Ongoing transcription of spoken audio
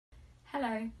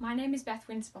Hello, my name is Beth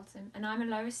Winterbottom and I'm a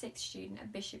lower 6th student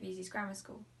at Bishop Vesey's Grammar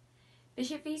School.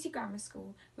 Bishop Vesey Grammar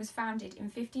School was founded in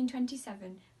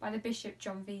 1527 by the Bishop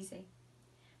John Vesey.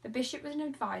 The bishop was an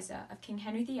advisor of King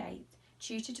Henry VIII,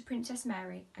 tutor to Princess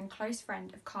Mary and close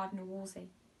friend of Cardinal Wolsey.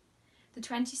 The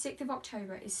 26th of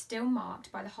October is still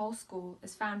marked by the whole school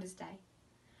as Founders' Day.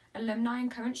 Alumni and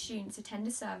current students attend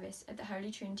a service at the Holy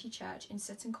Trinity Church in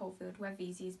Sutton Coldfield where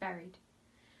Vesey is buried.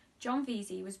 John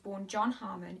Vesey was born John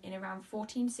Harmon in around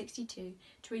 1462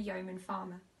 to a yeoman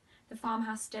farmer. The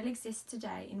farmhouse still exists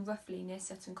today in Roughly near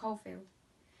Sutton Coldfield.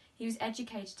 He was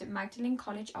educated at Magdalen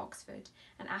College, Oxford,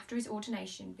 and after his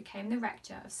ordination became the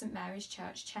rector of St Mary's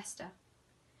Church, Chester.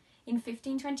 In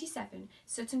 1527,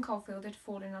 Sutton Coldfield had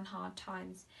fallen on hard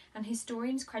times, and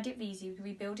historians credit Vesey with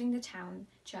rebuilding the town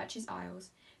church's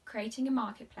aisles, creating a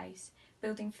marketplace,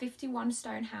 building 51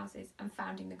 stone houses and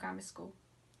founding the grammar school.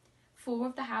 4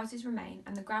 of the houses remain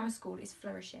and the grammar school is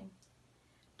flourishing.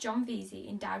 John Vesey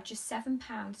endowed just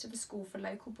 £7 to the school for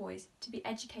local boys to be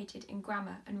educated in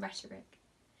grammar and rhetoric.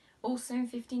 Also in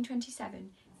 1527,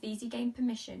 Vesey gained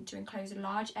permission to enclose a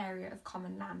large area of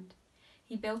common land.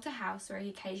 He built a house where he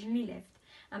occasionally lived,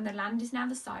 and the land is now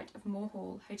the site of Moor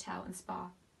Hall Hotel and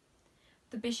Spa.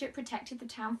 The bishop protected the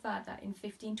town further in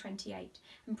 1528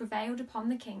 and prevailed upon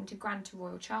the king to grant a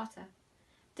royal charter.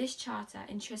 This charter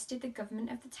entrusted the government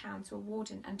of the town to a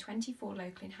warden and 24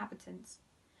 local inhabitants.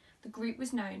 The group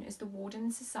was known as the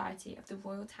Warden Society of the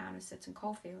Royal Town of Sutton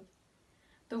Coldfield.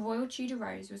 The Royal Tudor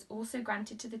Rose was also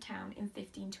granted to the town in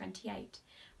 1528,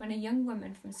 when a young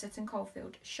woman from Sutton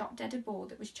Coldfield shot dead a boar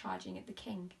that was charging at the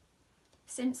king.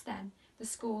 Since then, the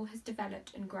school has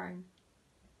developed and grown.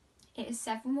 It has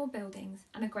several more buildings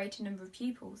and a greater number of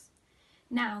pupils.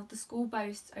 Now, the school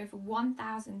boasts over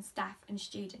 1,000 staff and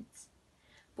students.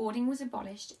 Boarding was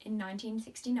abolished in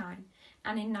 1969,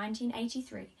 and in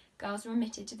 1983, girls were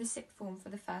admitted to the sixth form for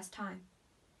the first time.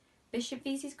 Bishop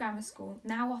Vesey's Grammar School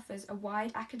now offers a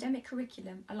wide academic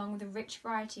curriculum along with a rich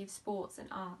variety of sports and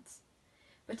arts.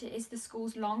 But it is the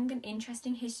school's long and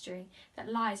interesting history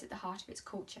that lies at the heart of its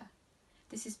culture.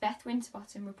 This is Beth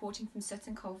Winterbottom reporting from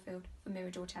Sutton Coldfield for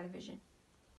Mirador Television.